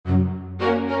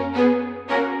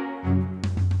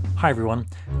Hi everyone,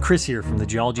 Chris here from the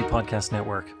Geology Podcast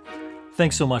Network.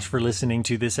 Thanks so much for listening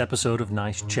to this episode of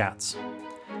Nice Chats.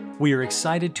 We are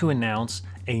excited to announce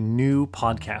a new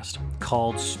podcast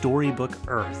called Storybook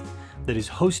Earth that is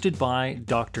hosted by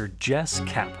Dr. Jess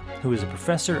Kapp, who is a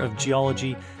professor of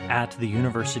geology at the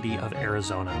University of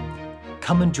Arizona.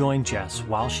 Come and join Jess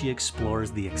while she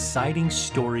explores the exciting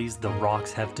stories the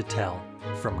rocks have to tell,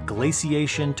 from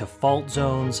glaciation to fault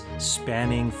zones,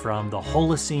 spanning from the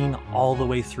Holocene all the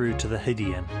way through to the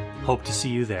Hadean. Hope to see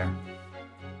you there.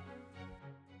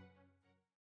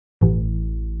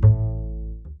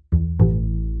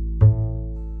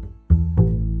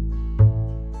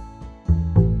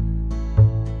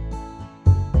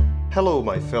 Hello,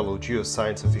 my fellow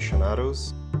geoscience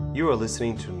aficionados. You are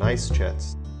listening to Nice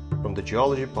Chats from the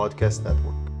Geology Podcast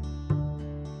Network.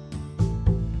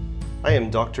 I am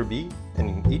Dr. B, and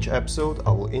in each episode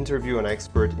I will interview an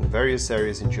expert in various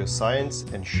areas in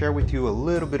geoscience and share with you a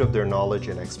little bit of their knowledge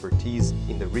and expertise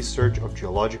in the research of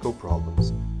geological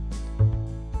problems.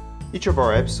 Each of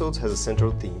our episodes has a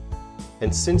central theme,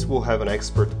 and since we'll have an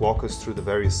expert walk us through the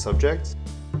various subjects,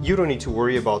 you don't need to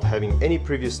worry about having any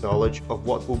previous knowledge of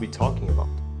what we'll be talking about.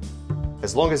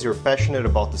 As long as you're passionate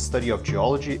about the study of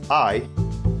geology, I,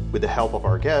 with the help of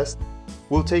our guest,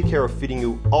 will take care of feeding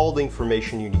you all the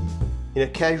information you need in a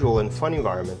casual and fun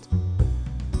environment.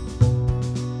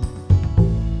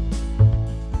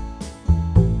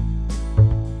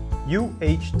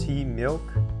 UHT milk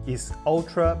is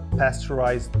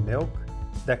ultra-pasteurized milk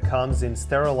that comes in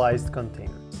sterilized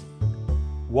containers.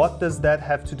 What does that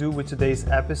have to do with today's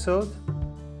episode?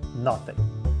 Nothing.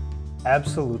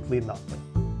 Absolutely nothing.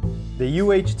 The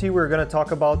UHT we're going to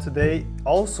talk about today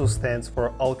also stands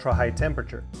for ultra-high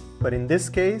temperature, but in this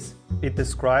case, it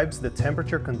describes the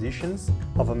temperature conditions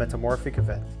of a metamorphic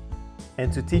event.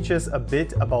 And to teach us a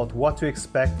bit about what to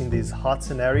expect in these hot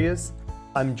scenarios,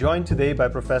 I'm joined today by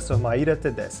Professor Maíra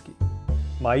Tedeschi.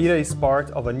 Maíra is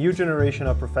part of a new generation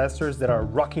of professors that are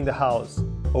rocking the house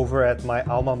over at my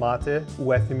alma mater,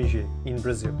 UFMG, in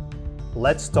Brazil.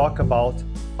 Let's talk about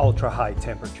ultra-high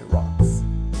temperature rocks.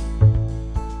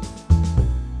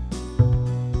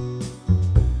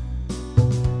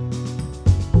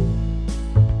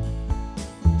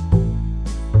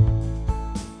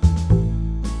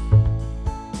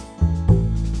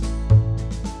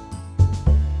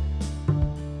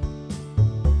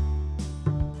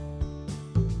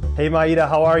 Hey Maíra,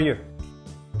 how are you?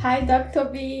 Hi Dr.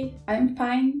 B, I'm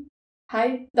fine.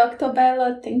 Hi Dr.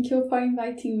 Bella, thank you for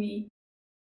inviting me.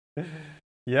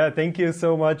 Yeah, thank you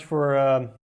so much for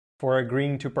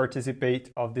agreeing to participate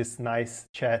of this Nice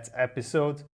Chat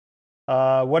episode.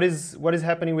 What is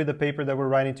happening with the paper that we're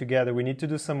writing together? We need to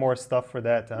do some more stuff for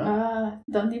that, huh?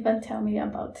 Don't even tell me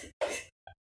about it.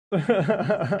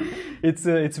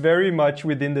 It's very much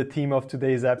within the theme of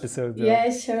today's episode, though. Yeah,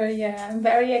 sure. Yeah, I'm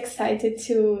very excited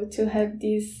to have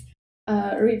this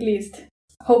released.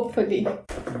 Hopefully,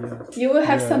 you will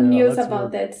have some news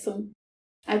about that soon.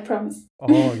 I promise.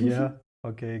 Oh yeah.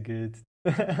 Okay, good.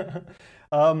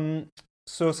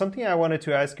 So something I wanted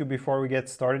to ask you before we get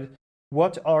started: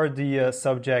 what are the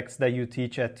subjects that you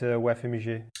teach at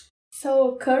UFMG?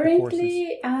 So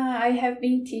currently, I have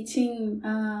been teaching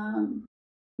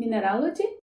mineralogy.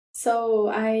 So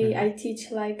I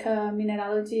teach like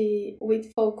mineralogy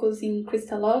with focus in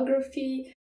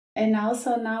crystallography, and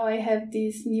also now I have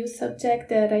this new subject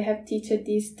that I have taught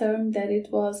this term that it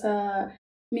was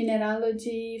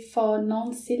mineralogy for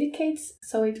non-silicates.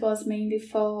 So it was mainly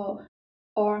for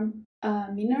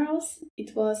minerals.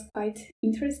 It was quite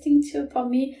interesting too for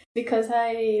me because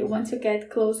I want to get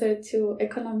closer to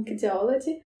economic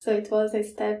geology. So it was a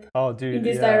step in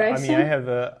this direction. I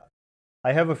mean,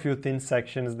 I have a few thin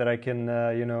sections that I can,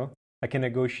 I can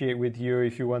negotiate with you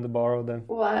if you want to borrow them.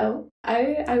 Wow,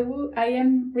 I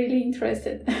am really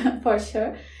interested for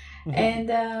sure, and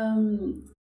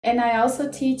I also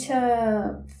teach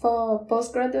for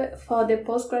the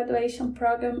post-graduation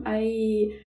program.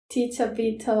 I teach a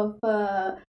bit of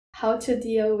how to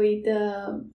deal with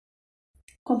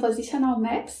compositional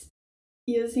maps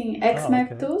using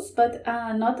XMap tools, but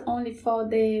not only for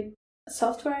the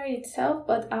software itself,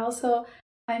 but also,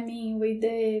 with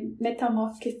the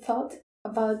metamorphic thought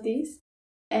about this,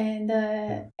 and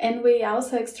we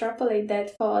also extrapolate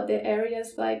that for the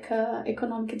areas like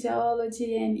economic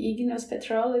geology and igneous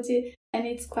petrology, and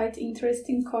it's quite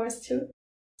interesting course too.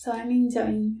 So I'm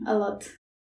enjoying a lot.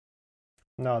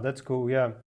 No, that's cool.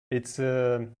 Yeah, it's.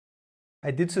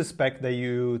 I did suspect that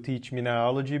you teach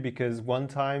mineralogy because one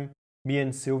time me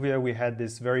and Sylvia we had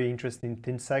this very interesting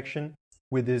thin section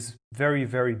with this very,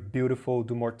 very beautiful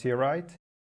dumortierite.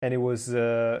 And it was,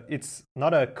 it's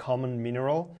not a common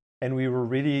mineral, and we were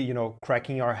really,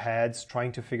 cracking our heads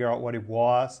trying to figure out what it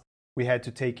was. We had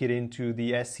to take it into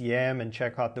the SEM and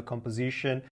check out the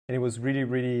composition, and it was really,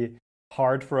 really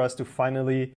hard for us to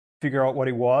finally figure out what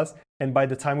it was. And by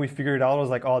the time we figured it out, I was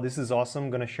like, oh, this is awesome. I'm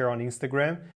going to share on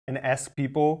Instagram and ask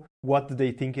people what do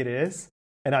they think it is.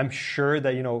 And I'm sure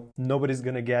that, nobody's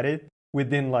going to get it.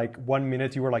 Within like 1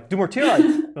 minute, you were like, dumortierite.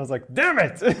 And I was like, damn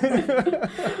it.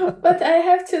 But I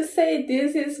have to say,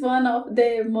 this is one of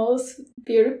the most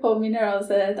beautiful minerals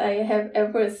that I have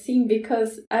ever seen,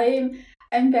 because I'm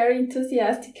very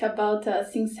enthusiastic about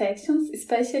zinc sections,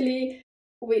 especially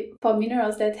for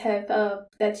minerals that have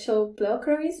that show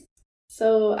porphyries.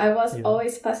 So I was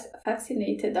always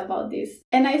fascinated about this.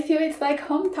 And I feel it's like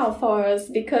hometown for us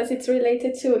because it's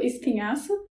related to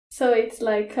espinhaço. So it's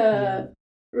like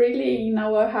really in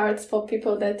our hearts for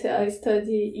people that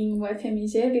study in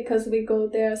UFMG, because we go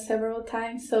there several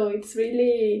times. So it's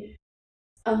really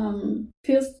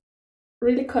feels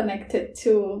really connected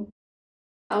to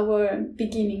our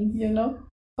beginning,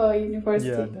 for university.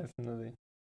 Yeah, definitely.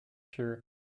 Sure.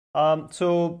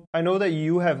 So I know that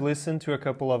you have listened to a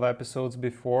couple of episodes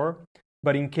before,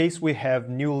 but in case we have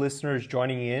new listeners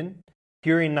joining in,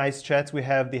 here in Nice Chats, we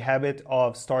have the habit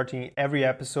of starting every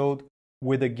episode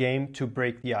with a game to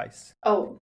break the ice.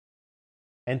 Oh.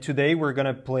 And today we're going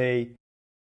to play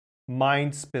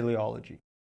Mind Speleology.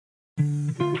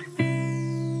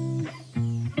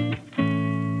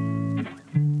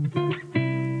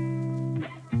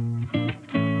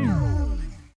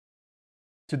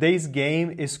 Today's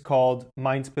game is called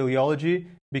Mind Speleology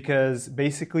because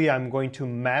basically I'm going to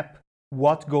map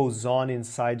what goes on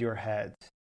inside your head.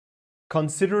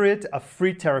 Consider it a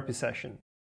free therapy session.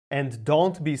 And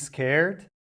don't be scared,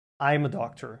 I'm a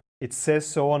doctor. It says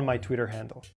so on my Twitter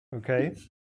handle, okay?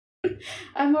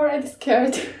 I'm already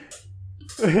scared.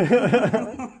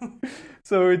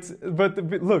 But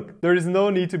look, there is no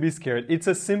need to be scared. It's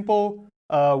a simple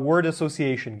word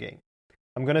association game.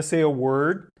 I'm going to say a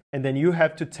word, and then you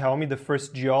have to tell me the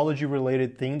first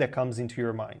geology-related thing that comes into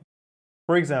your mind.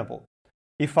 For example,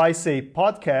 if I say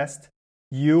podcast,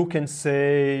 you can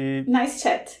say... Nice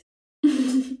chat.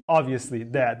 Obviously,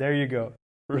 there you go.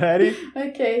 Ready?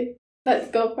 Okay, let's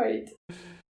go for it.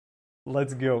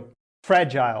 Let's go.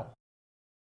 Fragile.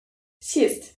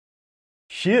 Schist.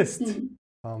 Schist?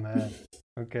 Oh man.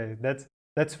 Okay,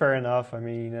 that's fair enough. I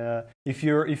mean, if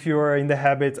you're in the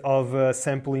habit of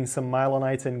sampling some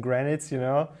myelonites and granites,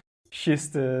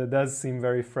 schist does seem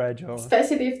very fragile.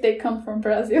 Especially if they come from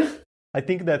Brazil. I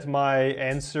think that my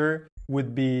answer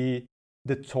would be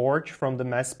the torch from the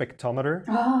mass spectrometer.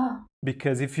 Ah.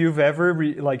 Because if you've ever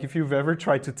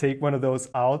tried to take one of those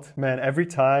out, man, every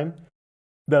time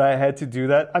that I had to do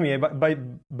that, I mean,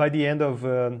 by the end of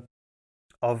the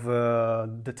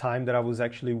time that I was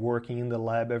actually working in the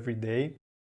lab every day,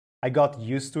 I got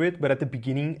used to it. But at the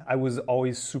beginning, I was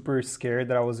always super scared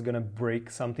that I was gonna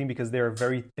break something because they are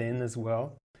very thin as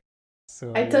well.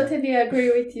 So I totally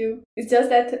agree with you. It's just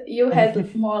that you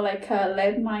had more like a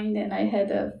lab mind and I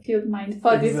had a field mind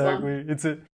for this one.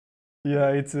 Exactly.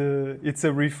 It's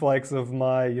a reflex of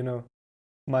my,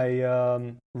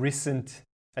 my recent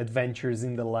adventures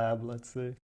in the lab, let's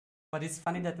say. But it's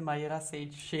funny that Mayra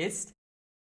said schist,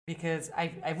 because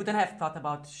I wouldn't have thought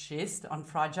about schist on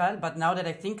fragile, but now that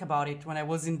I think about it, when I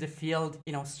was in the field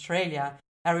in Australia,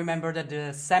 I remember that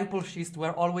the sample schist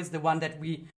were always the one that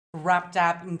we wrapped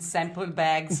up in sample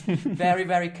bags very,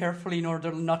 very carefully in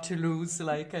order not to lose,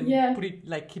 put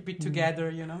it, keep it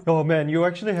together, Oh man, you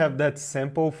actually have that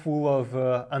sample full of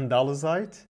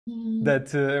andalusite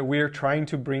that we're trying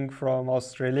to bring from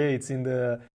Australia.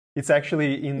 It's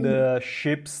actually in the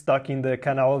ship stuck in the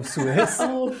Canal of Suez,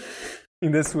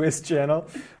 in the Suez Channel.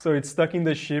 So it's stuck in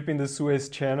the ship in the Suez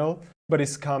Channel, but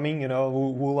it's coming,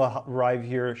 will arrive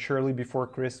here surely before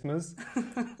Christmas.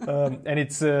 And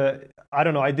it's, I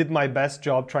don't know, I did my best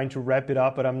job trying to wrap it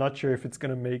up, but I'm not sure if it's going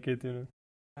to make it,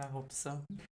 I hope so.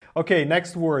 Okay,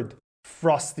 next word,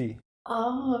 frosty.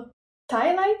 Oh,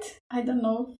 Thylite? I don't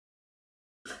know.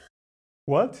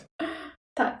 What?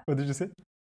 What did you say?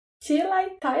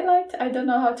 Thylite? I don't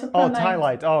know how to pronounce. Oh,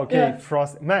 Thylite. Oh, okay. Yeah.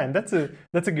 Frost. Man, that's a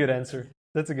good answer.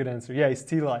 That's a good answer. Yeah, it's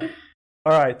Thylite.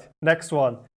 All right, next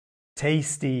one.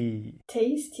 Tasty.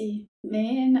 Tasty.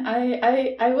 Man,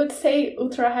 I would say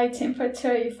ultra high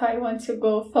temperature if I want to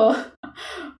go for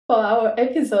our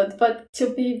episode, but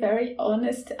to be very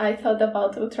honest, I thought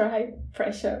about ultra high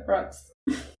pressure rocks.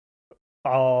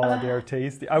 Oh, they're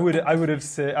tasty. I would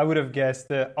have guessed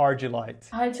argillite.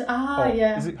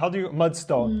 Yeah. How do you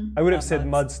mudstone? I would have said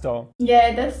mudstone.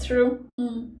 Yeah, that's true.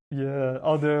 Yeah,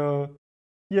 although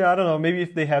Yeah, I don't know. Maybe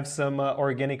if they have some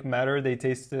organic matter, they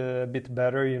taste a bit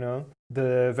better, you know.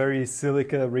 The very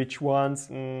silica-rich ones,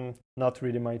 not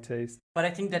really my taste. But I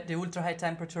think that the ultra high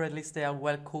temperature, at least they are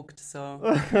well cooked, so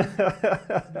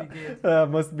be good.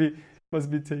 Must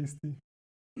be tasty.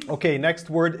 Okay, next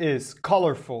word is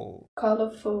colorful.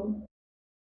 Colorful.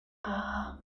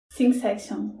 Thin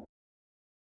section.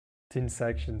 Thin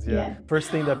sections, yeah. Yeah.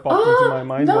 First thing that popped into my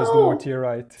mind was the No!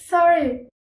 mortierite. Sorry.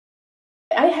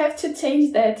 I have to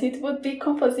change that. It would be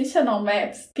compositional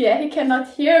maps. Pierre cannot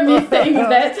hear me saying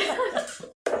that.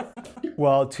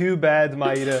 Well, too bad,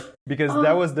 Maida, because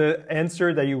that was the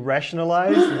answer that you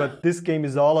rationalized, but this game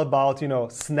is all about, you know,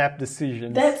 snap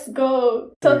decisions. Let's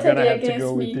go You're totally gonna have against to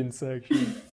go me. with thin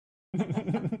sections.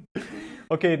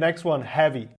 Okay, next one,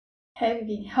 heavy.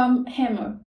 Heavy.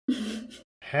 Hammer.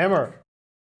 Hammer.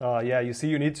 Oh, yeah, you see,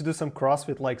 you need to do some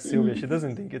CrossFit like Sylvia. She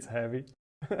doesn't think it's heavy.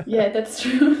 Yeah, that's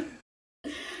true.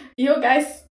 You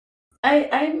guys,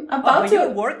 I'm Oh, about but to...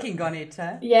 you're working on it,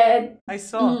 huh? Yeah, I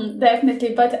saw.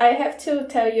 definitely. But I have to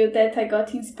tell you that I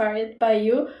got inspired by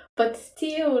you, but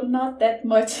still not that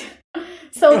much.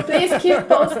 So please keep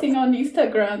posting on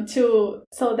Instagram too,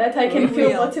 so that I can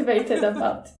feel motivated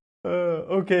about.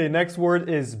 Okay, next word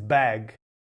is bag.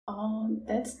 Oh,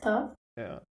 that's tough.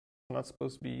 Yeah, not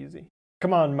supposed to be easy.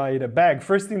 Come on, Maida, bag.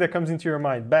 First thing that comes into your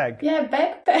mind, bag. Yeah,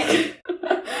 backpack.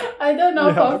 I don't know,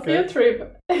 Yeah, for field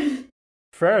trip.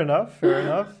 Fair enough,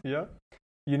 yeah.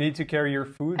 You need to carry your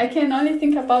food. I can only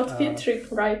think about field trip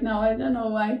right now. I don't know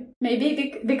why.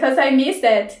 Maybe because I miss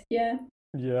that. Yeah.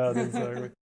 Yeah, that's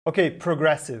exactly. Okay,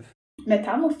 progressive.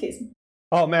 Metamorphism.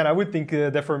 Oh man, I would think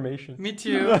deformation. Me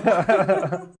too.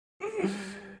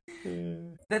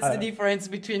 That's the difference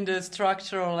between the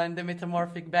structural and the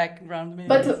metamorphic background. Maybe.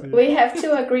 But we have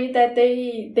to agree that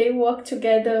they work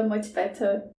together much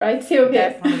better, right, Sylvia?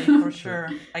 Definitely, for sure.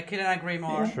 I couldn't agree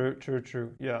more.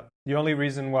 True. Yeah. The only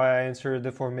reason why I answered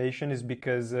deformation is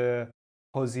because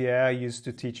Josier used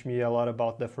to teach me a lot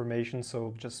about deformation, so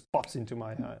it just pops into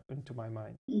my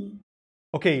mind.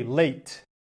 Okay, late.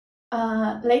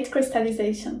 Late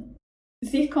crystallization.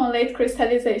 Zircon late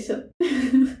crystallization.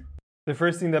 The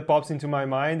first thing that pops into my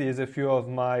mind is a few of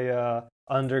my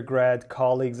undergrad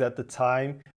colleagues at the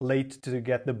time late to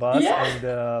get the bus,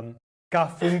 and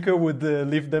Carfunkel would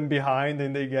leave them behind,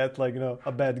 and they get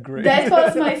a bad grade. That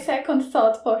was my second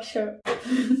thought for sure.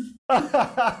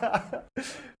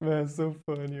 Man, so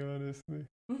funny, honestly.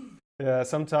 Yeah,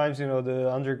 sometimes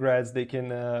the undergrads, they can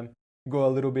go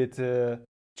a little bit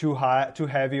too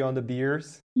heavy on the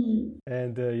beers,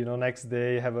 and next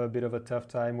day have a bit of a tough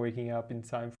time waking up in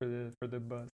time for the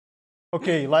bus.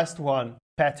 Okay, last one,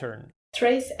 pattern.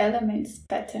 Trace elements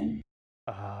pattern.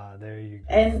 Ah, there you go.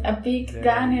 And a big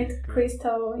garnet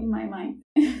crystal in my mind.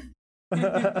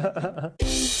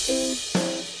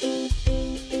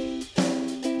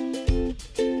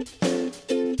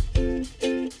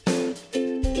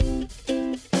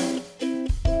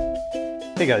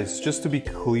 Hey guys, just to be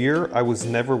clear, I was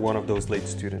never one of those late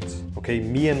students. Okay,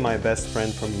 me and my best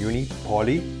friend from uni,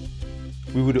 Polly,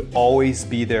 we would always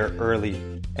be there early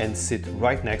and sit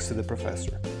right next to the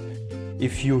professor.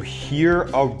 If you hear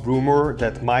a rumor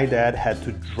that my dad had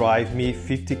to drive me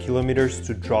 50 kilometers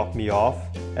to drop me off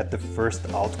at the first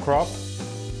outcrop,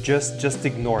 just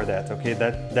ignore that, okay?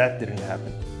 That didn't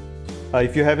happen.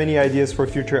 If you have any ideas for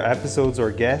future episodes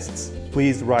or guests,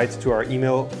 please write to our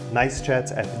email,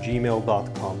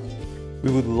 nicechats@gmail.com.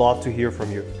 We would love to hear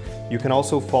from you. You can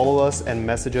also follow us and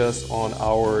message us on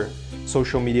our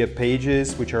social media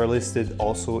pages, which are listed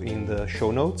also in the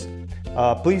show notes.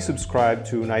 Please subscribe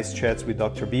to Nice Chats with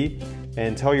Dr. B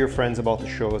and tell your friends about the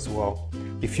show as well.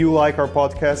 If you like our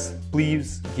podcast,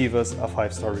 please give us a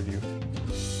 5-star review.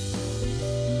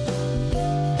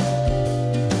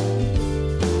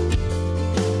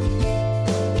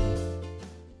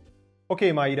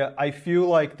 Okay, Maida, I feel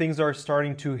like things are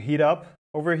starting to heat up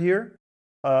over here.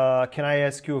 Can I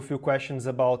ask you a few questions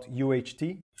about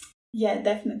UHT? Yeah,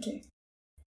 definitely.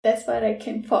 That's what I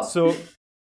came for. So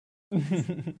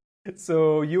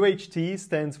UHT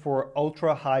stands for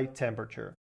ultra high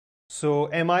temperature. So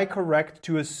am I correct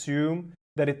to assume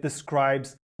that it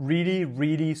describes really,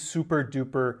 really super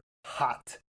duper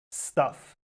hot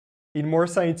stuff? In more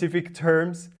scientific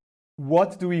terms,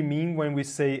 what do we mean when we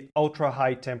say ultra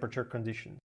high temperature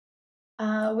conditions?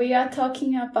 We are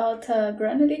talking about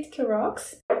granitic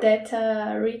rocks that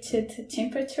reached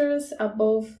temperatures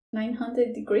above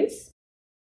 900 degrees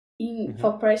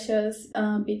for pressures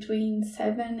between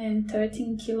 7 and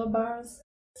 13 kilobars.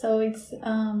 So it's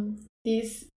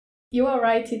this, you are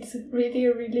right, it's really,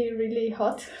 really, really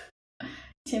hot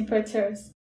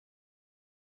temperatures.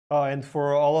 And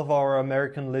for all of our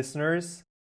American listeners,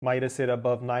 might have said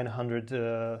above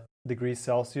 900 degrees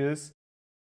Celsius,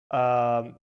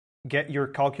 get your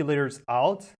calculators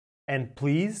out and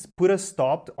please put a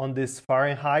stop on this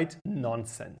Fahrenheit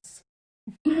nonsense.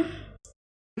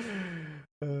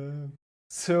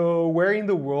 So where in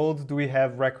the world do we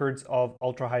have records of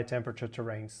ultra high temperature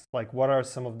terrains? Like what are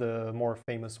some of the more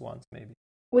famous ones maybe?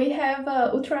 We have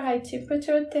ultra high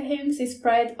temperature terrains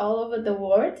spread all over the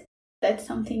world. That's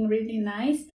something really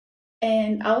nice.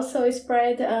 And also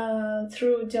spread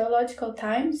through geological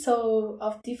time, so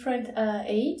of different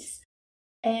ages.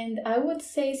 And I would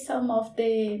say some of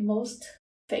the most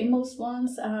famous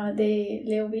ones are the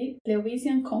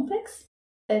Lewisian complex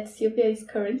that Silvia is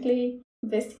currently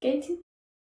investigating.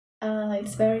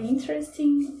 It's very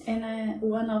interesting and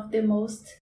one of the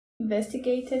most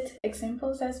investigated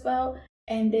examples as well.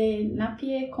 And the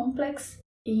Napier complex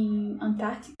in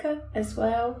Antarctica as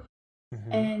well.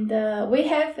 Mm-hmm. And we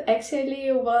have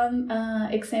actually one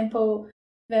example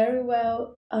very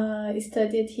well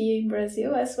studied here in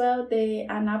Brazil as well, the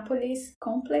Anápolis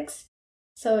complex.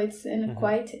 So it's a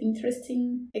quite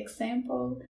interesting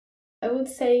example. I would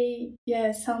say,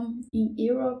 some in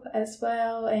Europe as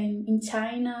well, and in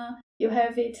China, you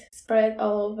have it spread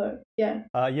all over.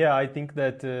 I think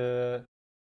that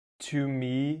to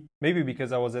me, maybe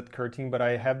because I was at Curtin, but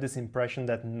I have this impression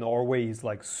that Norway is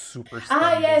like super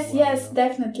standard. Yes,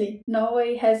 definitely.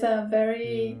 Norway has a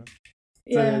very...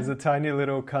 It's a tiny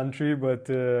little country, but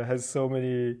has so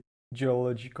many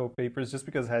geological papers just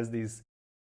because it has these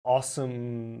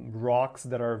awesome rocks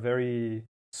that are very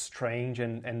strange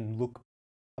and look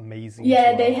amazing.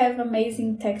 They have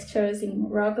amazing textures in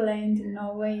Rogaland in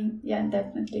Norway. Yeah,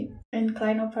 definitely. And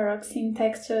clinopyroxene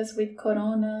textures with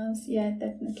coronas. Yeah,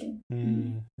 definitely.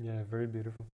 Yeah, very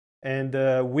beautiful. And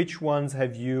which ones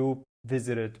have you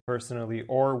visited personally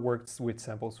or worked with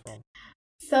samples from?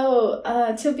 So,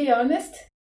 to be honest,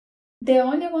 the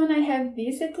only one I have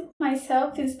visited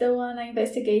myself is the one I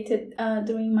investigated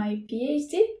during my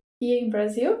PhD here in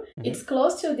Brazil. Mm-hmm. It's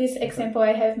close to this example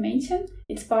I have mentioned.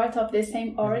 It's part of the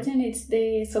same origin. Mm-hmm. It's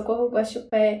the Socorro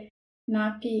Guaxupé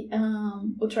Napi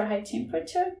ultra high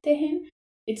temperature terrain.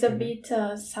 It's a bit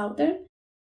southern.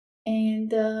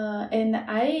 And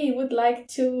I would like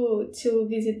to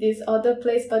visit this other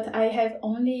place, but I have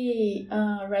only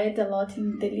read a lot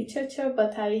in the literature,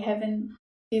 but I haven't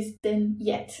visited them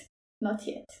yet. Not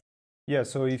yet. Yeah,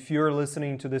 so if you're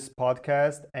listening to this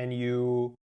podcast and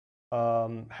you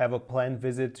have a planned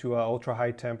visit to an ultra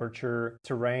high temperature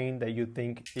terrain that you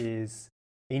think is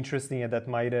interesting and that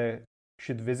Maida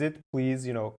should visit, please,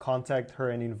 contact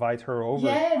her and invite her over.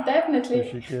 Yeah, definitely.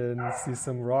 So she can see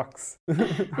some rocks.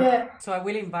 Yeah. So I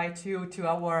will invite you to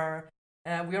our.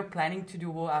 We are planning to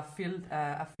do a field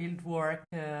work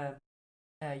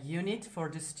unit for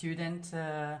the student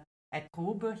at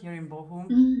CUB here in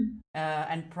Bochum,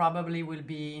 and probably will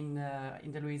be in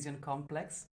the Lewisian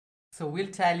complex. So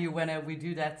we'll tell you when we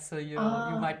do that, so you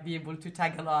might be able to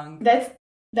tag along.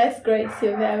 That's great,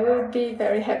 Silvia. I will be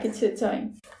very happy to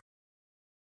join.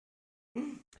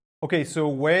 Okay, so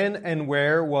when and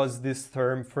where was this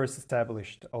term first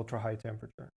established, ultra high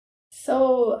temperature?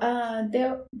 So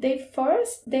they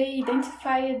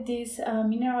identified this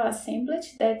mineral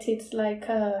assemblage that it's like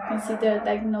considered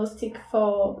diagnostic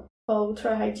for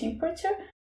ultra high temperature.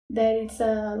 That it's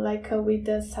with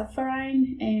the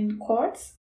sapphirine and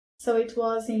quartz. So it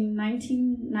was in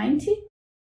 1990,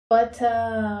 but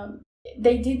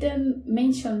they didn't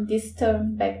mention this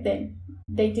term back then.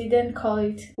 They didn't call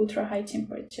it ultra high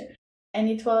temperature, and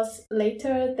it was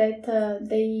later that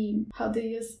they, how do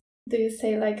you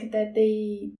say, like that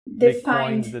they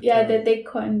defined, that they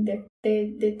coined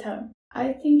the term.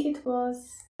 I think it was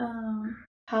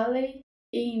Halley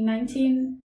in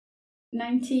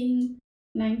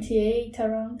 1998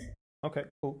 around. Okay,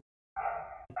 cool.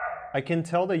 I can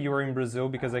tell that you are in Brazil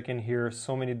because I can hear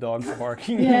so many dogs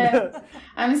barking. Yeah,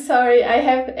 I'm sorry. I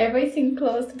have everything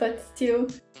closed, but still.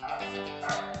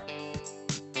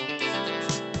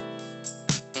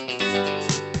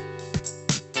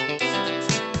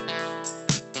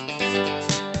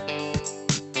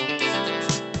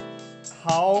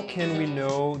 How can we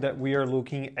know that we are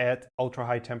looking at ultra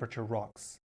high temperature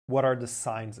rocks? What are the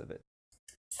signs of it?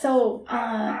 So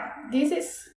this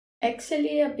is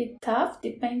actually a bit tough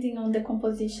depending on the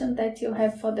composition that you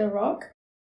have for the rock.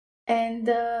 And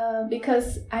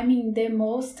because, the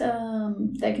most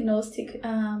diagnostic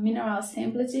mineral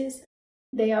assemblages,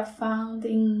 they are found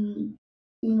in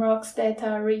rocks that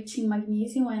are rich in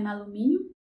magnesium and aluminium.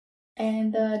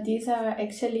 And these are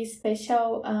actually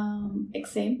special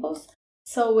examples.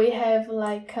 So we have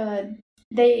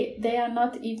they are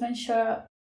not even sure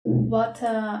what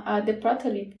are the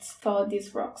protoliths for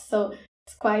these rocks. So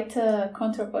it's quite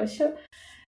controversial.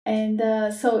 And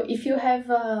so if you have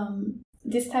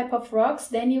this type of rocks,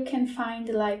 then you can find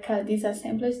like these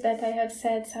assemblies that I have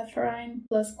said, sapphirine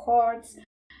plus quartz,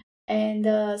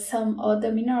 and some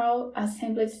other mineral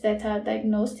assemblies that are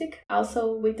diagnostic,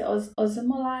 also with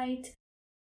osmolite.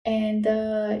 And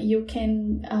you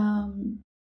can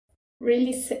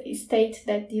really state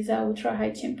that these are ultra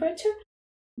high temperature.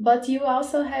 But you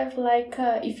also have like,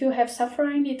 if you have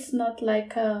sapphirine, it's not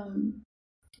like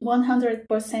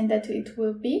 100% that it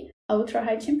will be ultra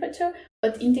high temperature,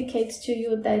 but indicates to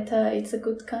you that it's a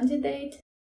good candidate.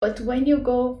 But when you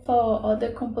go for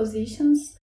other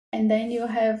compositions, and then you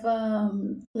have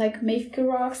like mafic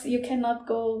rocks, you cannot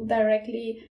go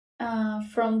directly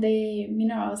from the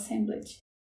mineral assemblage.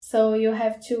 So you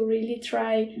have to really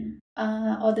try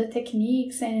other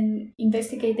techniques and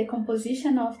investigate the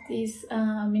composition of this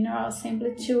mineral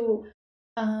assemblage to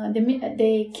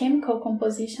the chemical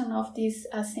composition of this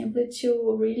assemblage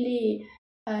to really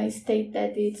state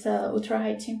that it's ultra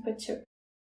high temperature.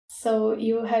 So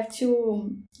you have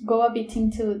to go a bit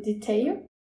into detail.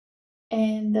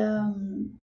 And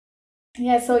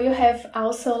so you have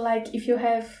also, like, if you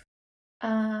have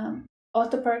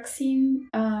orthoperoxene,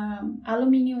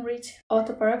 aluminium rich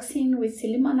orthoperoxene with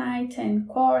silimonite and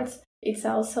quartz, it's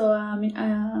also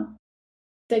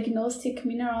diagnostic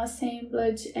mineral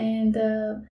assemblage. And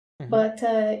but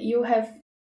you have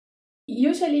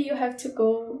to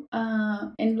go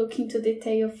and look into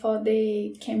detail for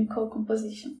the chemical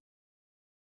composition.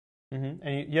 Mm-hmm.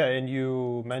 And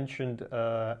you mentioned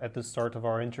at the start of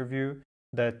our interview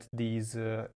that these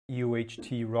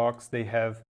UHT rocks, they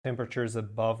have temperatures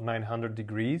above 900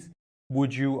 degrees.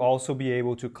 Would you also be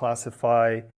able to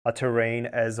classify a terrain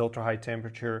as ultra high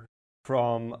temperature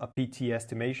from PT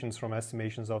estimations, from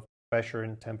estimations of pressure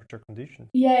and temperature conditions?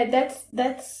 Yeah,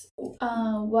 that's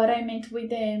what I meant with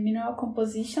the mineral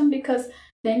composition, because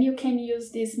then you can use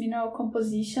this mineral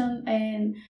composition,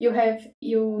 and you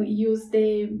use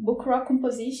the book rock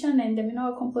composition and the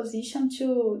mineral composition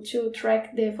to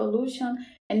track the evolution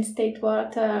and state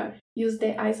what use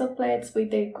the isoplates with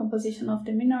the composition of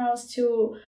the minerals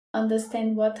to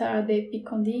understand what are the peak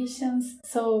conditions.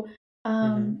 So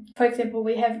for example,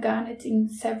 we have garnet in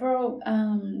several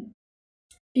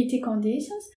PT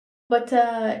conditions, but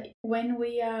when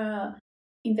we are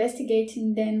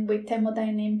investigating them with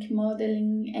thermodynamic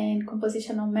modeling and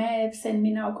compositional maps and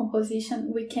mineral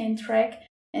composition, we can track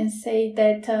and say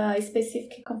that a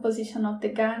specific composition of the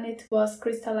garnet was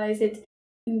crystallized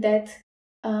in that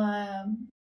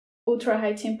ultra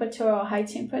high temperature or high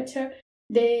temperature.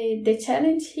 The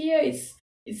challenge here is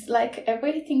like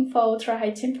everything for ultra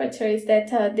high temperature, is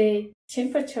that the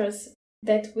temperatures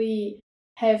that we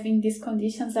have in these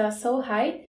conditions are so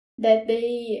high that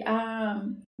they are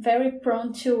very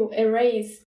prone to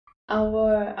erase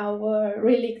our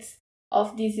relicts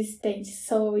of this stage.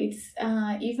 So it's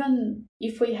even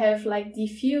if we have like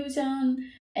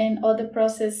diffusion and other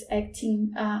process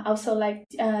acting, also like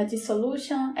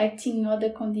dissolution acting in other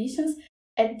conditions,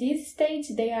 at this stage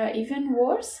they are even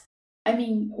worse. I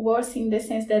mean, worse in the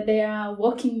sense that they are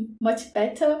working much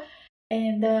better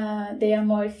and they are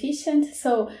more efficient.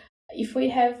 So if we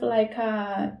have like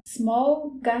a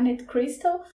small garnet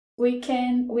crystal, we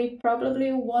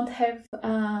probably won't have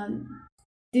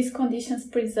these conditions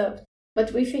preserved.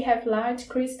 But if we have large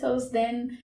crystals,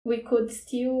 then we could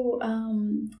still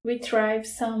retrieve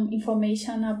some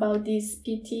information about this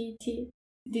PT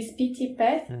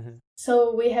path. Mm-hmm.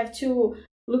 So we have to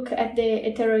look at the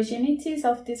heterogeneities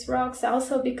of these rocks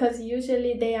also, because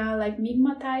usually they are like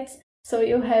migmatites. So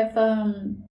you have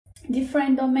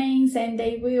different domains, and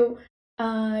they will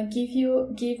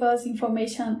give us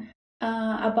information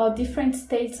about different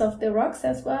states of the rocks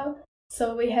as well.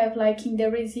 So we have like in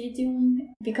the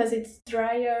residuum, because it's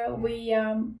drier,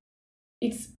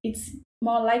 it's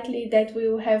more likely that we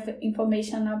will have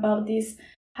information about these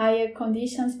higher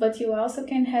conditions. But you also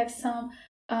can have some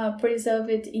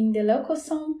preserved in the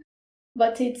leucosome,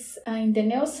 but it's in the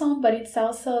neosome. But it's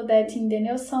also that in the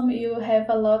neosome you have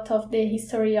a lot of the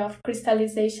history of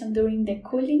crystallization during the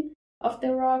cooling of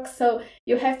the rock. So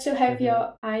you have to have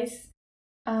your eyes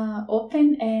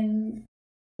open and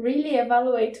really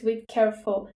evaluate with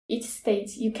careful each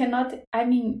stage. You cannot, I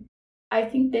mean, I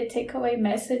think the takeaway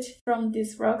message from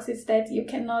these rocks is that you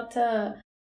cannot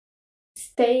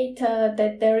state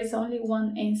that there is only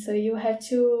one answer. You have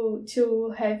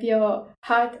to have your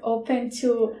heart open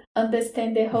to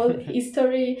understand the whole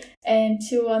history and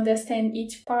to understand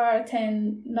each part,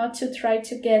 and not to try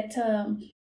to get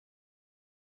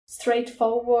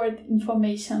straightforward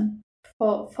information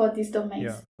for these domains.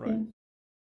 Yeah, right.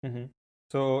 Mm-hmm.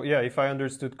 So yeah, if I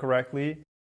understood correctly,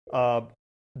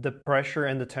 the pressure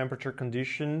and the temperature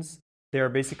conditions, they are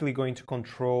basically going to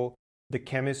control the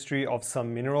chemistry of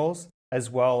some minerals as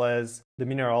well as the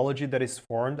mineralogy that is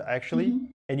formed actually. Mm-hmm.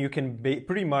 And you can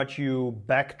pretty much you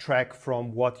backtrack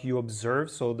from what you observe.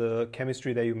 So the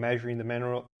chemistry that you measure in the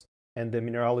mineral and the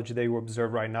mineralogy that you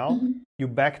observe right now, mm-hmm. you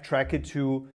backtrack it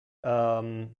to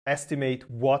estimate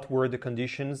what were the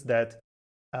conditions that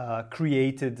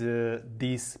created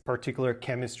this particular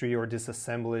chemistry or this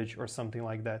assemblage or something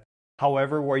like that.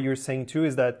 However, what you're saying too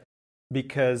is that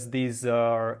because these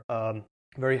are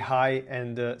very high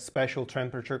and special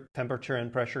temperature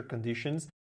and pressure conditions,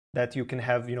 that you can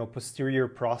have posterior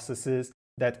processes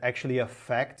that actually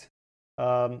affect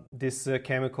this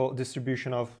chemical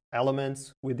distribution of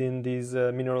elements within these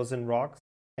minerals and rocks,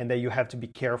 and that you have to be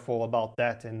careful about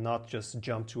that and not just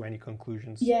jump to any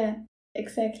conclusions. Yeah,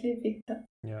 exactly, Victor.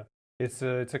 Yeah, it's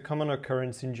a common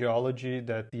occurrence in geology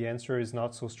that the answer is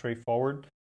not so straightforward,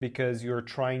 because you're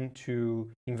trying to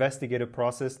investigate a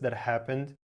process that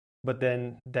happened, but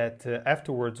then that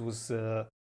afterwards was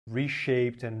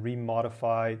reshaped and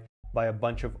remodified by a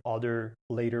bunch of other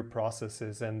later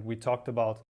processes. And we talked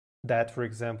about that, for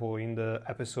example, in the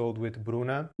episode with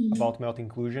Bruna mm-hmm. about melt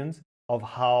inclusions, of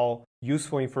how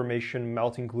useful information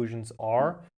melt inclusions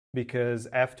are, because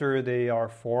after they are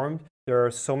formed, there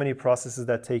are so many processes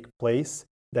that take place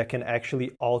that can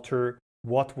actually alter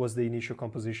what was the initial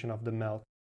composition of the melt.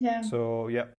 Yeah. So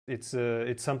yeah, it's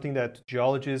something that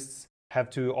geologists have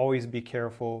to always be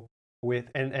careful with,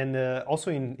 and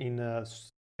also in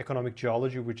economic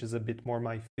geology, which is a bit more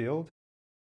my field,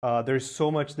 there's so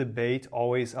much debate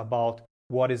always about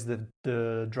what is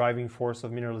the driving force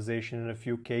of mineralization in a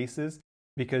few cases,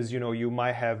 because you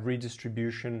might have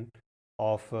redistribution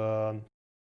of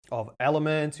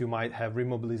elements, you might have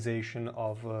remobilization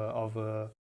of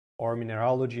ore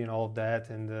mineralogy and all of that,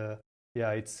 and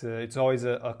yeah, it's always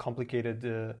a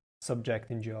complicated subject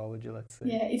in geology, let's say.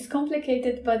 Yeah, it's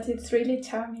complicated, but it's really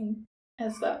charming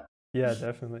as well. Yeah,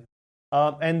 definitely.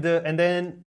 And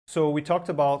then, so we talked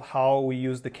about how we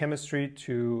use the chemistry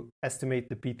to estimate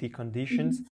the PT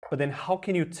conditions, mm-hmm. but then how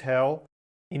can you tell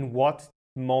in what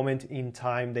moment in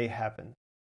time they happen?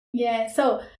 Yeah,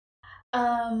 so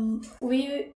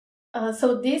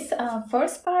so this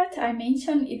first part I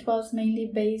mentioned, it was mainly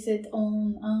based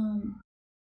on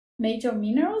major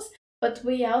minerals, but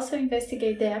we also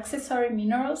investigate the accessory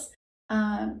minerals.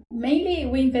 Mainly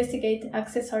we investigate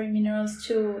accessory minerals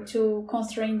to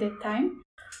constrain the time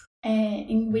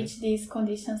in which these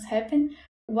conditions happen.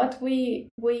 What we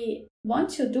want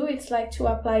to do is like to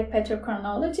apply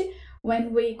petrochronology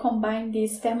when we combine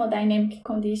these thermodynamic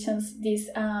conditions, these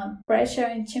pressure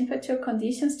and temperature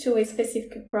conditions, to a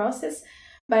specific process,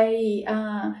 by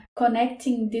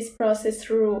connecting this process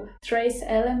through trace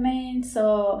elements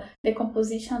or the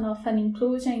composition of an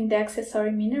inclusion in the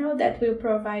accessory mineral that will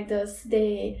provide us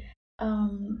the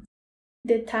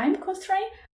time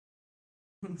constraint.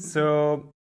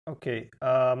 So, okay,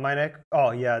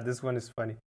 this one is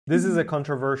funny. This is a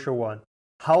controversial one.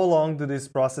 How long do these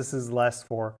processes last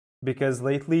for? Because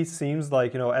lately it seems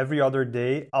like, every other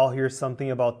day I'll hear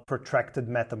something about protracted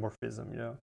metamorphism,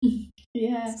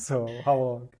 Yeah. So how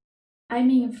long? I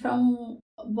mean, from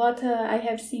what I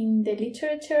have seen in the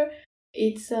literature,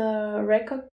 it's a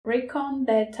reckon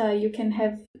that you can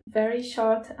have very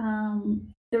short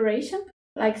duration,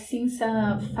 like since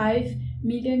 5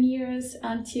 million years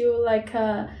until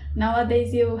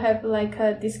nowadays you have like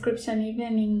a description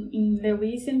even in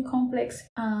Lewisian complex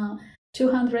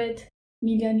 200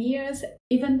 million years,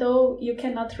 even though you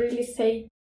cannot really say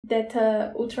that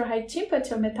ultra high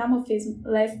temperature metamorphism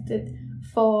lasted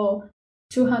for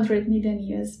 200 million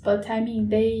years, but I mean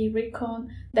they reckon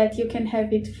that you can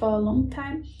have it for a long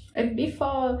time. And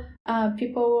before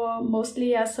people were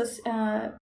mostly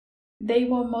they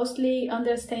were mostly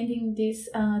understanding these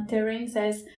terrains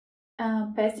as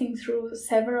passing through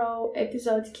several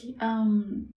episodic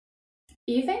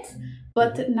events,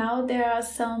 but now there are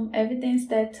some evidence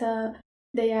that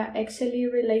they are actually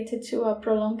related to a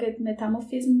prolonged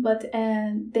metamorphism. But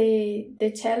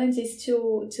the challenge is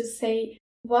to say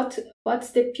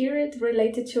what's the period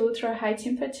related to ultra high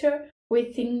temperature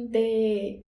within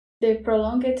the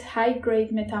prolonged high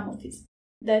grade metamorphism.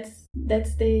 That's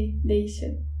the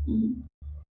issue. Mm-hmm.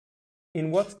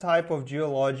 In what type of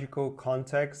geological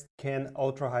context can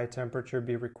ultra high temperature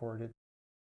be recorded?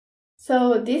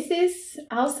 So this is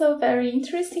also very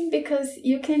interesting, because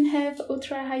you can have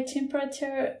ultra high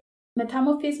temperature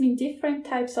metamorphism in different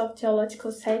types of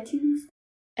geological settings,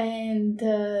 and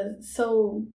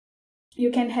so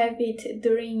you can have it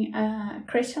during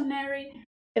accretionary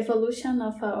evolution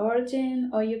of an origin,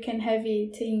 or you can have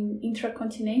it in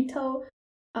intracontinental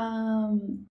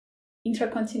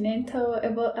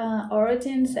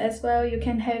origins as well. You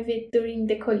can have it during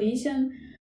the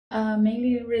collision,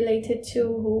 mainly related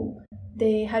to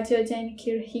the radiogenic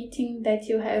heating that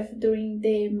you have during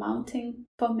the mountain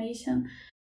formation.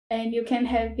 And you can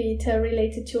have it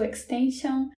related to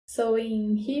extension, so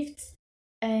in rifts.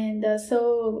 And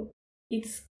so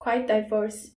it's quite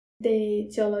diverse, the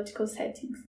geological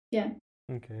settings. Yeah.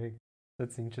 Okay,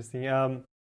 that's interesting.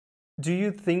 Do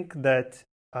you think that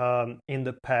in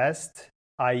the past,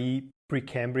 i.e.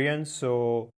 Precambrian,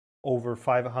 so over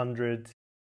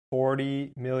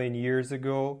 540 million years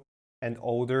ago and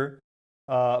older,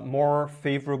 more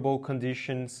favorable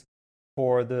conditions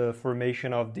for the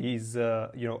formation of these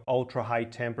ultra high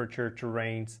temperature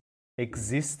terrains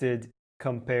existed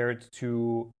compared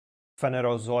to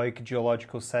Phanerozoic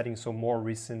geological settings, so more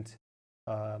recent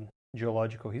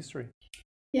geological history?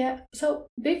 Yeah, so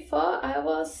before I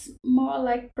was more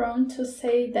like prone to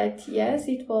say that yes,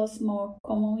 it was more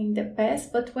common in the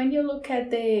past, but when you look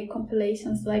at the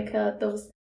compilations like those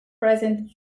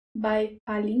present by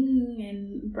Palin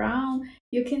and Brown,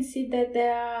 you can see that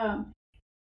their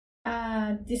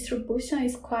distribution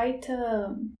is quite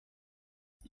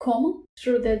common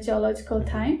through the geological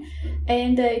time,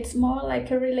 and it's more like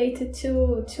related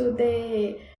to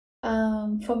the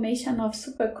formation of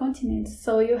supercontinents.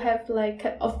 So you have like,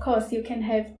 of course, you can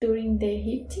have during the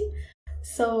rifting.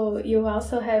 So you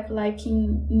also have like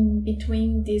in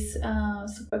between these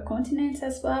supercontinents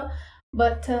as well.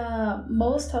 But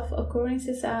most of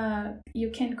occurrences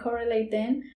you can correlate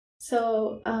them.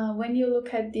 So when you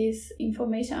look at this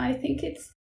information, I think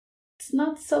it's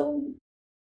not so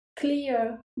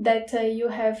clear that you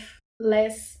have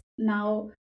less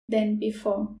now than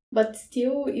before. But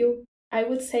still, I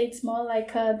would say it's more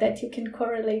like that you can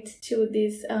correlate to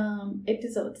these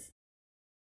episodes.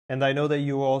 And I know that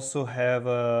you also have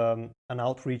an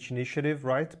outreach initiative,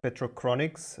 right?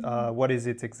 Petrochronics. What is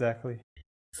it exactly?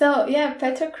 So yeah,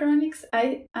 Petrochronics,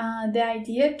 the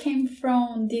idea came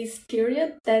from this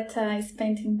period that I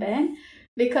spent in Bern,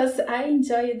 because I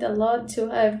enjoyed a lot to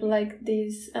have like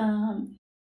this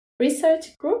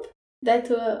research group that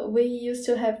we used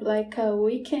to have like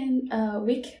week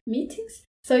meetings.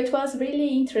 So it was really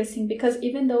interesting because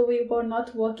even though we were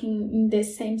not working in the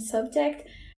same subject,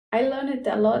 I learned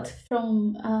a lot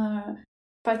from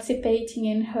participating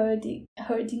and hearing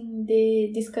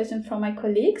the discussion from my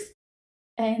colleagues.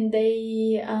 And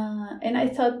and I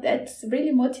thought that's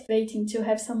really motivating to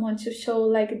have someone to show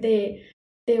like the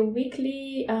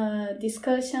weekly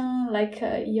discussion, like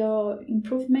your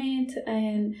improvement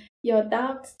and your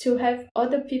doubts, to have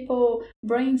other people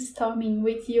brainstorming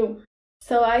with you.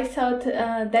 So I thought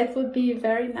that would be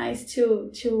very nice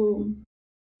to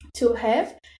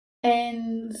have.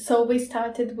 And so we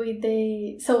started with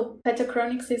so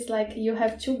Petrochronics is like you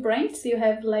have two brains. You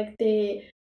have like the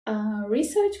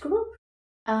research group,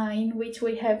 in which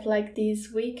we have like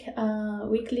these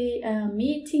weekly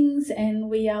meetings, and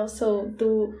we also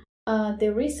do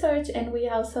the research, and we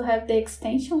also have the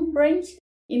extension branch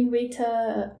in which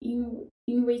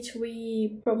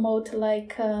we promote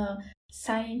like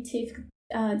scientific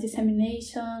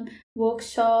dissemination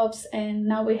workshops. And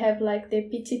now we have like the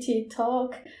PTT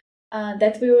talk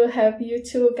that we will have you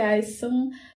two guys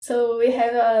soon. So we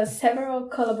have several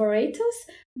collaborators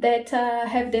that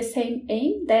have the same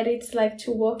aim, that it's like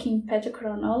to work in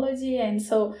petrochronology. And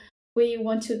so we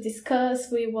want to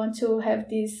discuss, we want to have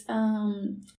this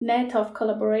net of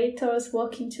collaborators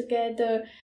working together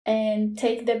and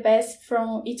take the best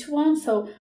from each one. So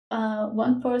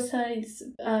one person is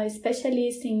a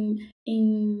specialist in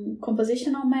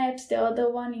compositional maps, the other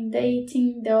one in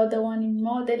dating, the other one in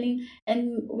modeling,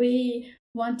 and we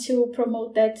want to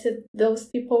promote that those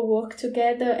people work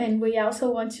together. And we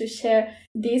also want to share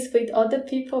this with other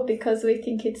people because we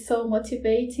think it's so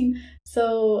motivating.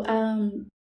 So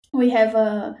we have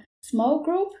a small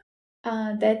group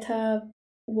that are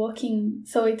working.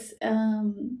 So it's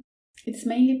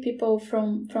mainly people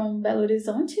from Belo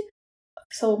Horizonte.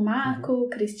 So Marco,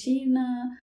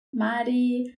 Cristina,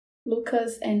 Mari,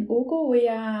 Lucas, and Hugo, we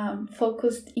are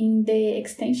focused in the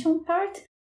extension part.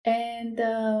 And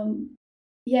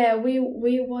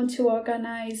we want to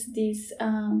organize this.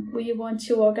 We want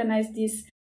to organize these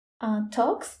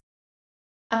talks.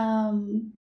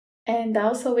 And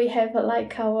also we have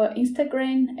like our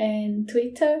Instagram and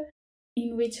Twitter,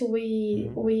 in which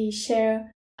we share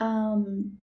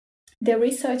the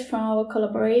research from our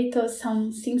collaborators,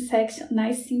 some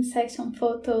nice scene section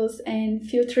photos, and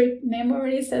field trip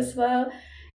memories as well.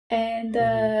 And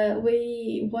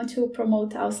we want to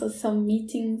promote also some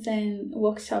meetings and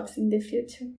workshops in the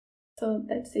future. So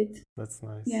that's it. That's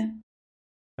nice. Yeah.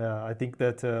 I think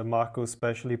that Marco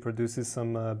especially produces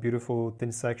some beautiful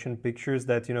thin section pictures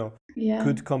that,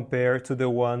 could compare to the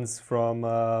ones from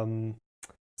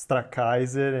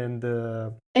Strakaiser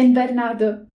and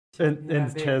Bernardo.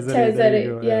 And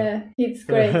Cesare. Yeah, it's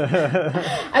great.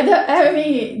 I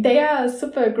mean, they are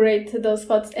super great, those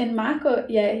photos. And Marco,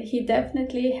 he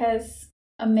definitely has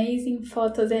amazing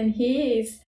photos, and he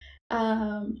is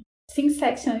thin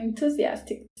section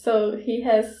enthusiastic. So he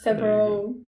has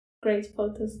several great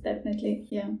photos, definitely.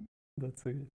 Yeah. That's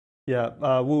good. Yeah,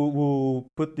 we'll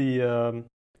put the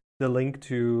link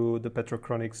to the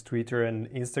Petrochronics Twitter and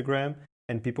Instagram,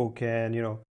 and people can,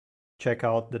 check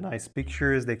out the nice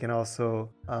pictures. They can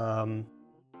also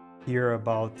hear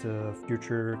about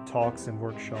future talks and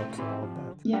workshops and all of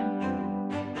that. Yeah.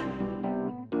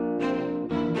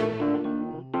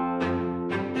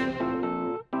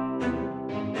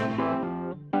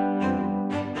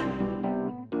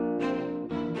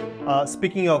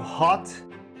 Speaking of hot,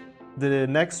 the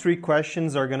next 3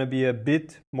 questions are going to be a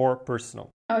bit more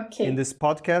personal. Okay. In this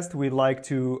podcast, we like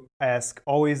to ask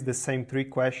always the same 3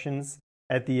 questions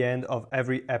at the end of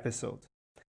every episode.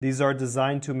 These are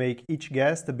designed to make each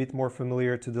guest a bit more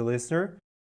familiar to the listener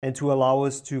and to allow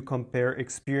us to compare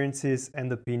experiences and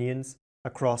opinions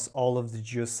across all of the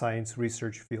geoscience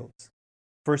research fields.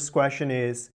 First question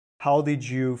is, how did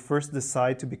you first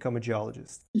decide to become a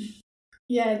geologist?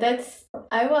 Yeah,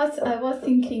 I was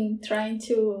thinking, trying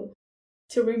to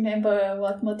remember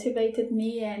what motivated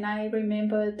me, and I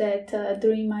remember that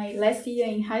during my last year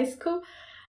in high school,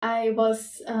 I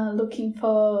was looking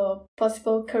for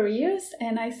possible careers,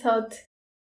 and I thought,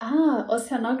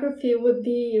 oceanography would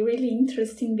be really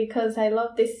interesting because I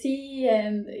love the sea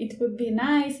and it would be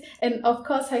nice. And of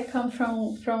course, I come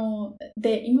from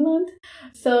the inland,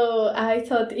 so I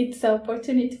thought it's an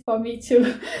opportunity for me to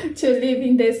live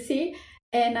in the sea.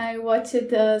 And I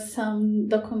watched some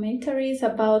documentaries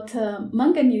about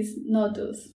manganese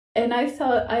nodules, and I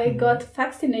thought I got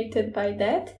fascinated by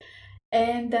that.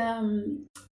 And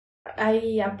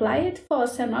I applied for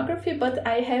oceanography, but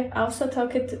I have also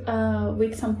talked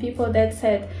with some people that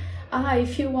said,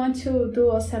 if you want to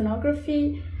do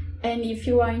oceanography and if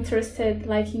you are interested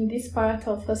like in this part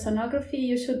of oceanography,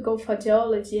 you should go for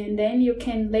geology, and then you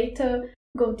can later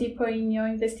go deeper in your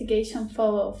investigation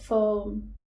for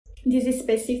this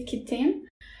specific theme.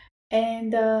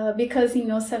 And because in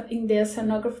the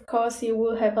oceanography course, you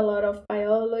will have a lot of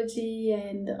biology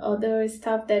and other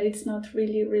stuff that it's not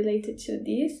really related to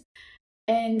this.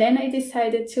 And then I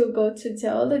decided to go to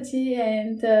geology,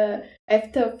 and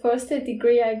after first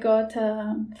degree, I got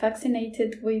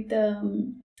fascinated with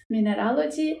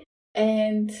mineralogy,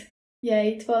 and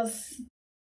it was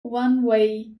one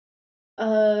way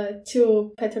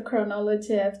to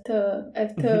petrochronology after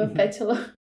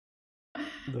bachelor.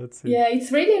 That's it. Yeah,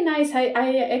 it's really nice. I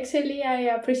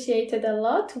appreciated a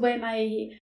lot when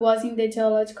I was in the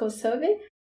Geological Survey.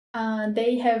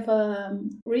 They have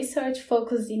research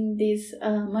focusing these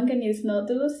manganese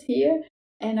nodules here,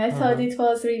 and I thought it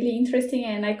was really interesting,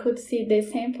 and I could see the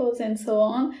samples and so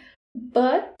on,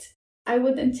 but I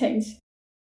wouldn't change.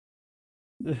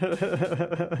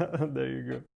 There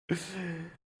you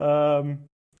go.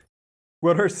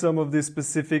 What are some of the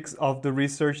specifics of the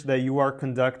research that you are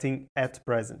conducting at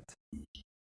present?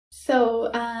 So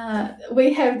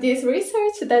we have this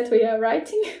research that we are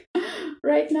writing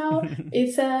right now.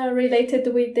 It's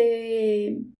related with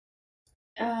the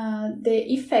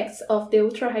effects of the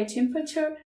ultra high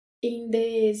temperature in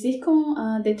the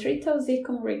zircon, the trital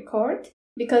zircon record,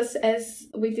 because as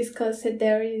we discussed,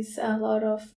 there is a lot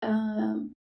of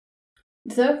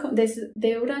zircon, the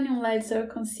uranium lead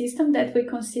zircon system that we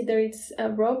consider it's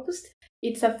robust.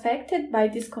 It's affected by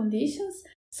these conditions.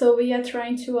 So we are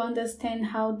trying to understand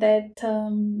how that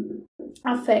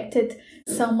affected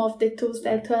some of the tools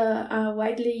that are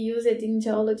widely used in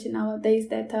geology nowadays,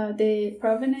 that are the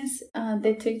provenance,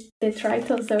 the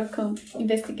trital zircon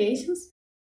investigations.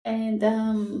 And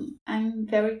I'm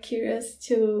very curious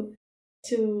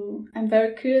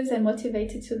and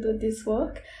motivated to do this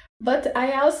work. But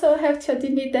I also have to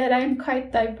admit that I'm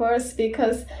quite diverse,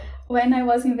 because when I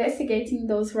was investigating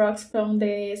those rocks from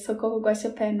the Socorro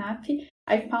Guaxupé and Napi,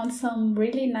 I found some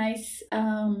really nice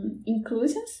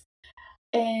inclusions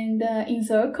and in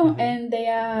zircon, and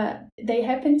they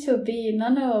happen to be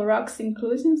nano rocks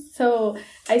inclusions. So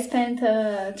I spent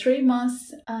 3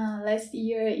 months last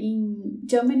year in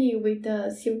Germany with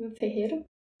Silvio Ferreiro,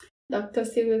 Dr.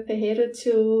 Silvio Ferreiro,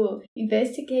 to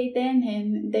investigate them,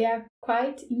 and they are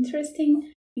quite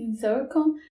interesting in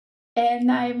zircon.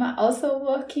 And I'm also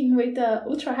working with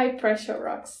ultra high pressure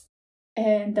rocks.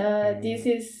 And this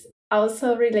is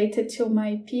also related to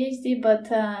my PhD, but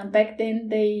back then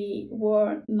they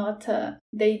were not,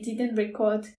 they didn't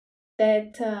record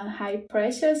that high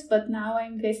pressures, but now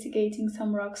I'm investigating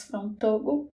some rocks from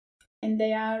Togo, and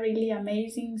they are really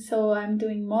amazing. So I'm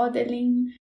doing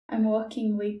modeling. I'm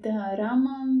working with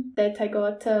Ramon, that I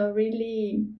got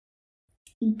really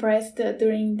impressed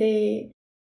during the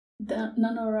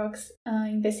nanorocks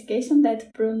investigation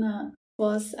that Bruna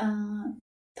was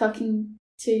talking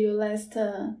to you last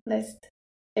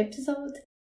episode.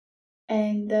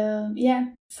 And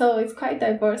so it's quite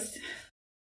diverse.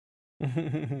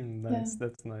 Nice,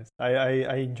 that's nice.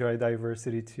 I enjoy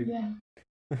diversity too. Yeah.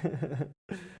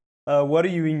 What do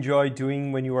you enjoy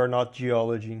doing when you are not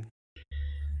geology?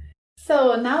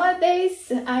 So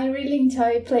nowadays I really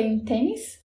enjoy playing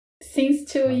tennis.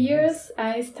 Since 2 years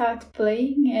I start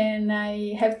playing, and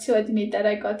I have to admit that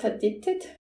I got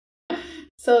addicted.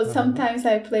 So sometimes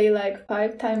I play like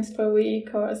 5 times per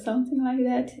week or something like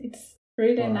that. It's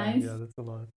really nice. Yeah, that's a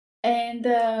lot. And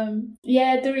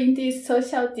during this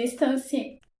social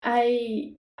distancing,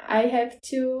 I have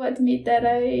to admit that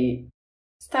I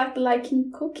start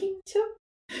liking cooking too.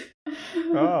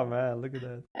 Oh man, look at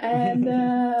that.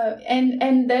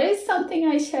 And there is something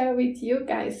I share with you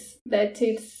guys, that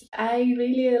I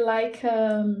really like,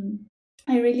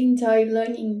 I really enjoy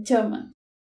learning German.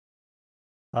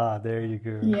 There you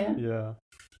go. Yeah.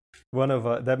 One of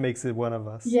us, that makes it one of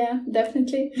us. Yeah,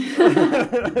 definitely.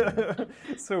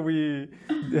 So we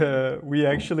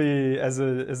actually, as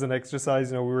an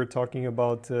exercise, we were talking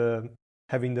about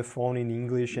having the phone in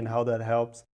English and how that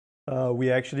helps.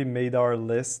 We actually made our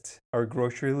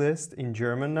grocery list in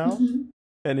German now. Mm-hmm.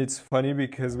 And it's funny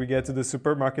because we get to the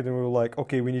supermarket and we're like,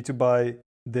 okay, we need to buy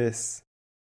this.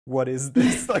 What is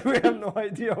this? Like, we have no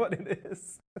idea what it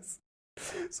is.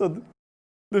 So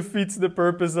defeats the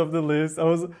purpose of the list. I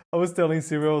was telling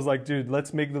Cyril, I was like, dude,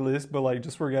 let's make the list, but like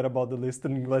just forget about the list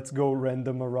and let's go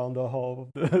random around the hall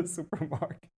of the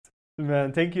supermarket.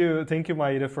 Man, thank you,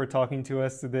 Maida, for talking to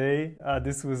us today.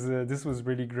 This was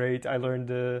really great. I learned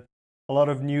a lot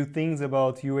of new things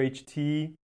about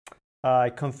UHT. I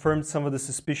confirmed some of the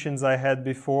suspicions I had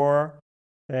before,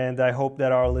 and I hope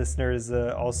that our listeners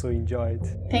also enjoyed.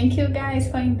 Thank you guys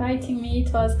for inviting me.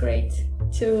 It was great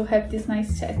to have this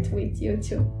nice chat with you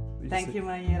too. Thank you,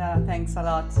 Maida. Thanks a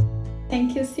lot.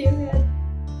 Thank you, Cyril.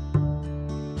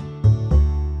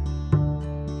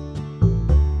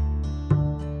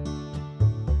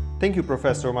 Thank you,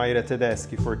 Professor Maida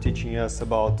Tedeschi, for teaching us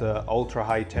about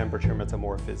ultra-high temperature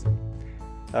metamorphism.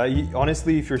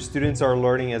 Honestly, if your students are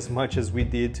learning as much as we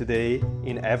did today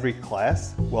in every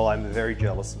class, well, I'm very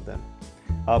jealous of them.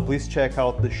 Please check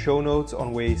out the show notes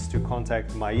on ways to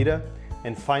contact Maida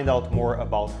and find out more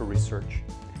about her research.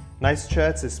 Nice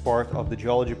Chats is part of the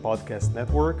Geology Podcast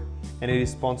Network, and it is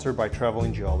sponsored by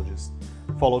Traveling Geologist.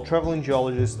 Follow Traveling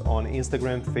Geologist on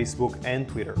Instagram, Facebook, and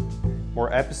Twitter.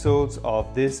 More episodes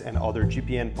of this and other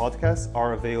GPN podcasts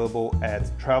are available at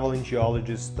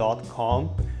travelinggeologist.com,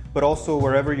 but also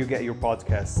wherever you get your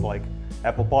podcasts, like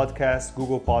Apple Podcasts,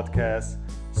 Google Podcasts,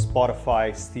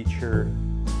 Spotify, Stitcher.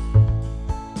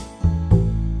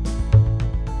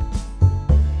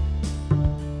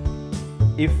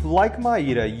 If, like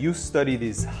Maida, you study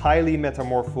these highly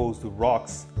metamorphosed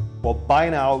rocks, well, by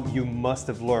now you must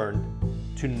have learned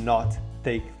to not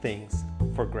take things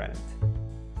for granted.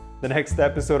 The next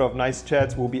episode of Nice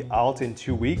Chats will be out in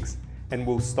 2 weeks, and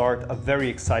we'll start a very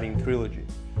exciting trilogy.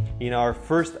 In our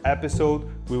first episode,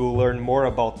 we will learn more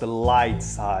about the light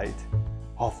side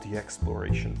of the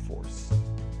exploration force.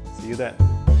 See you then.